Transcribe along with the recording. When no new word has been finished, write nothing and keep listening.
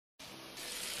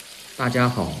大家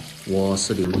好，我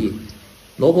是刘毅。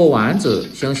萝卜丸子，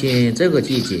相信这个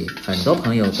季节很多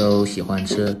朋友都喜欢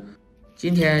吃。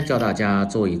今天教大家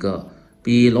做一个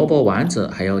比萝卜丸子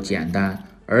还要简单，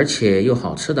而且又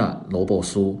好吃的萝卜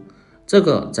酥。这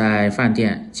个在饭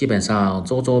店基本上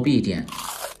桌桌必点，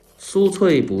酥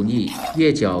脆不腻，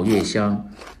越嚼越香，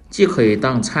既可以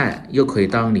当菜，又可以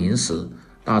当零食。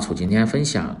大厨今天分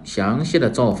享详细的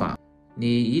做法，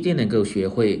你一定能够学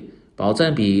会，保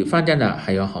证比饭店的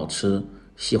还要好吃。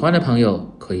喜欢的朋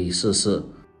友可以试试。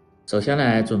首先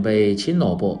来准备青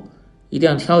萝卜，一定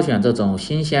要挑选这种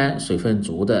新鲜水分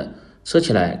足的，吃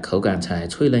起来口感才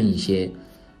脆嫩一些。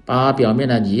把表面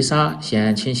的泥沙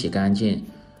先清洗干净，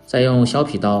再用削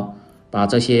皮刀把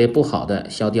这些不好的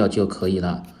削掉就可以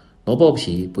了。萝卜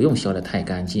皮不用削得太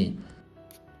干净，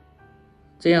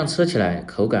这样吃起来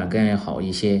口感更好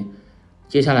一些。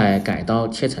接下来改刀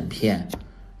切成片，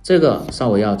这个稍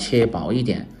微要切薄一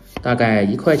点，大概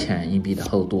1块钱硬币的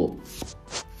厚度。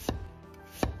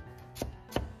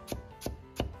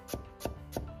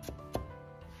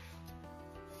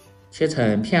切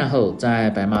成片后再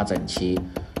摆码整齐，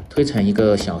推成一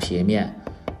个小斜面，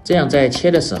这样在切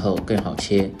的时候更好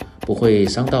切，不会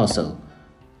伤到手。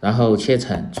然后切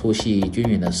成粗细均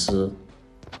匀的丝。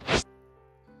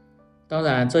当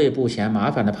然这一步嫌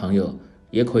麻烦的朋友，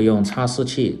也可以用擦丝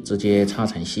器直接擦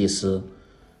成细丝。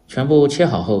全部切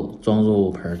好后装入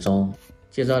盆中。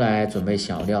接着来准备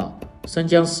小料，生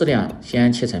姜适量，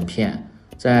先切成片，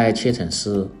再切成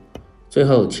丝，最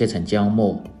后切成姜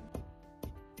末。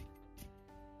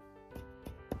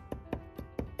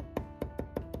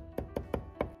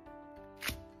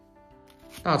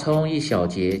大葱1小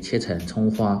节切成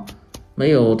葱花，没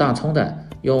有大葱的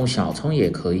用小葱也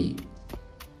可以。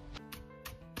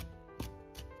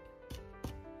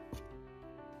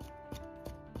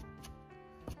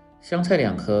香菜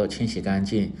2颗清洗干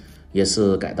净，也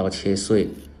是改刀切碎，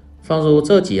放入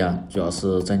这几样主要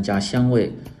是增加香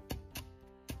味。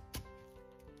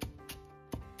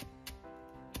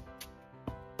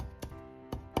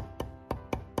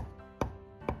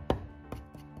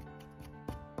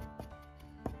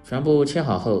全部切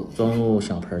好后装入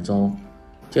小盆中，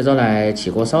接着来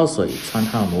起锅烧水，汆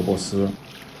烫萝卜丝，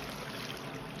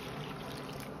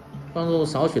放入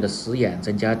少许的食盐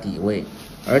增加底味，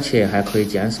而且还可以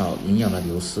减少营养的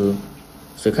流失。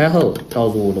水开后倒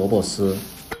入萝卜丝，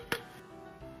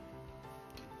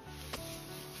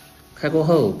开锅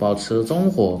后保持中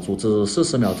火煮至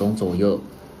40秒钟左右，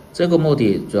这个目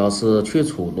的主要是去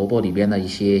除萝卜里边的一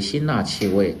些辛辣气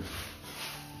味，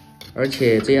而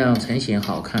且这样成型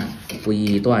好看，不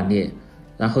易断裂。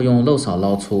然后用漏勺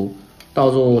捞出，倒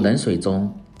入冷水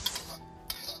中，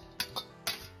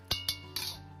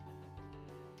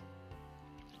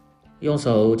用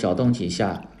手搅动几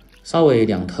下，稍微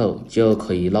凉透就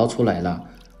可以捞出来了。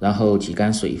然后挤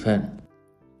干水分，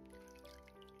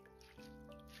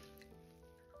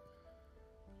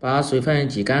把水分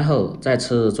挤干后再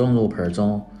次装入盆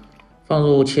中，放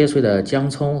入切碎的姜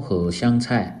葱和香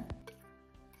菜，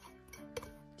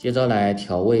接着来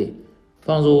调味，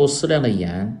放入适量的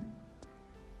盐，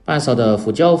半勺的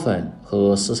胡椒粉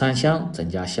和十三香增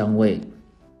加香味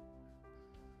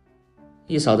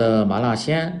，1勺的麻辣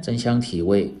鲜增香提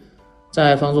味，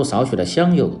再放入少许的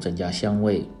香油增加香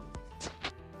味。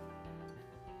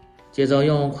接着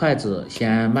用筷子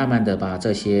先慢慢的把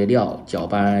这些料搅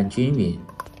拌均匀，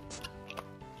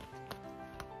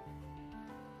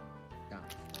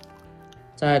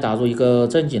再打入一个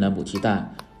正经的母鸡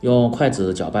蛋，用筷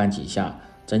子搅拌几下，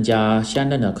增加鲜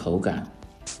嫩的口感。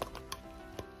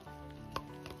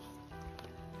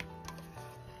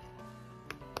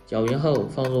搅匀后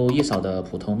放入1勺的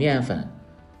普通面粉，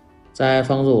再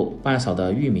放入半勺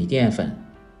的玉米淀粉，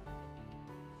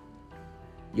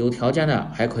有条件的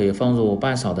还可以放入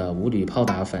半勺的无铝泡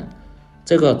打粉，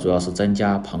这个主要是增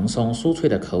加蓬松酥脆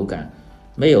的口感，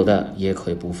没有的也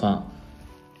可以不放。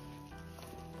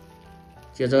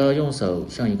接着用手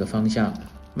向一个方向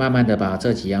慢慢的把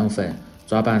这几样粉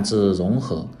抓拌至融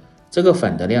合，这个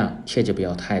粉的量切记不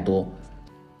要太多，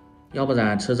要不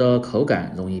然吃着口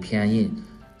感容易偏硬。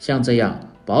像这样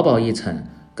薄薄一层，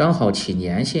刚好起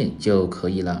粘性就可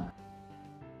以了。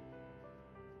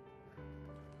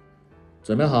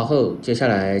准备好后，接下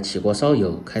来起锅烧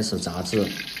油，开始炸制。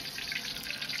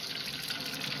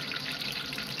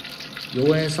油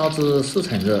温烧至4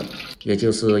成热，也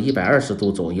就是120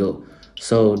度左右，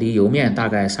手离油面大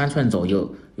概3寸左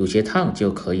右，有些烫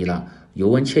就可以了。油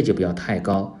温切记不要太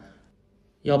高，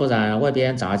要不然外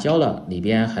边炸焦了，里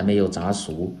边还没有炸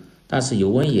熟。但是油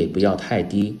温也不要太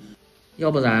低，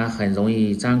要不然很容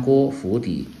易粘锅糊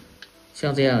底。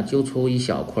像这样揪出一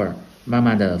小块，慢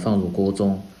慢的放入锅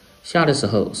中，下的时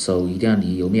候手一定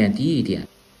离油面低一点。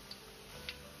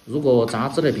如果炸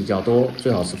汁的比较多，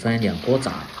最好是分2锅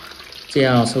炸，这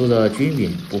样受热均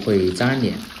匀，不会粘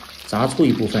连。炸出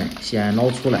一部分先捞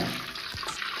出来，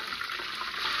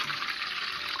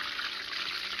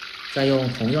再用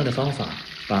同样的方法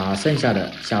把剩下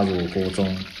的下入锅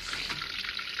中。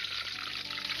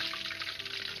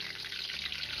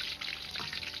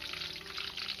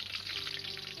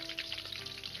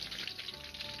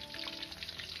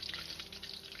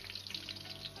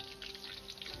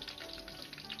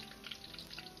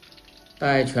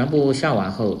待全部下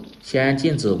完后，先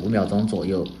静止5秒钟左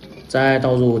右，再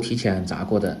倒入提前炸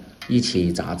过的一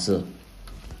起炸制。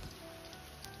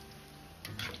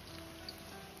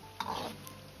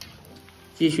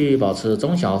继续保持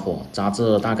中小火炸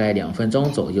至大概2分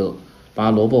钟左右，把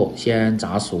萝卜先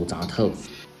炸熟炸透。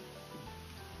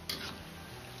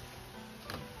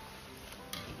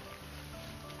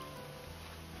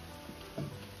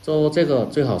做这个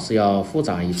最好是要复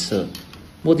炸一次，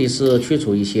目的是去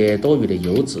除一些多余的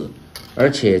油脂，而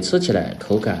且吃起来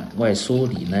口感外酥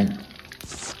里嫩。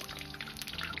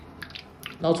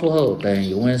捞出后，等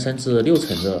油温升至6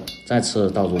成热，再次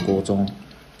倒入锅中。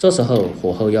这时候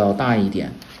火候要大一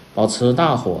点，保持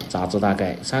大火炸至大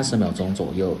概30秒钟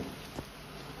左右。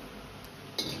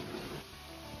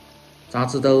炸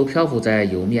汁都漂浮在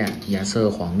油面，颜色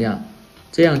黄亮，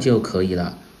这样就可以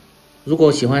了。如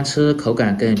果喜欢吃口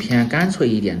感更偏干脆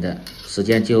一点的，时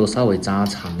间就稍微炸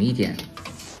长一点。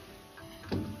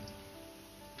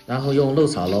然后用漏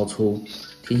勺捞出，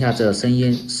听下这声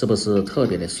音是不是特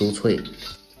别的酥脆？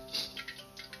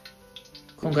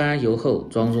控干油后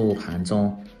装入盘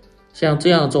中。像这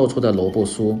样做出的萝卜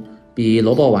酥比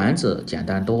萝卜丸子简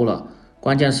单多了，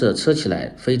关键是吃起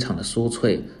来非常的酥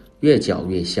脆，越嚼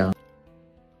越香。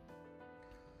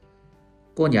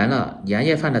过年了，年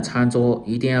夜饭的餐桌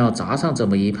一定要炸上这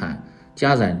么一盘，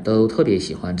家人都特别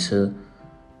喜欢吃。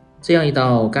这样一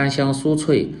道干香酥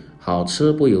脆、好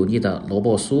吃不油腻的萝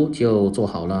卜酥就做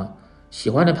好了。喜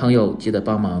欢的朋友记得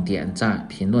帮忙点赞、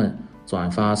评论、转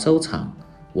发、收藏。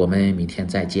我们明天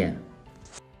再见。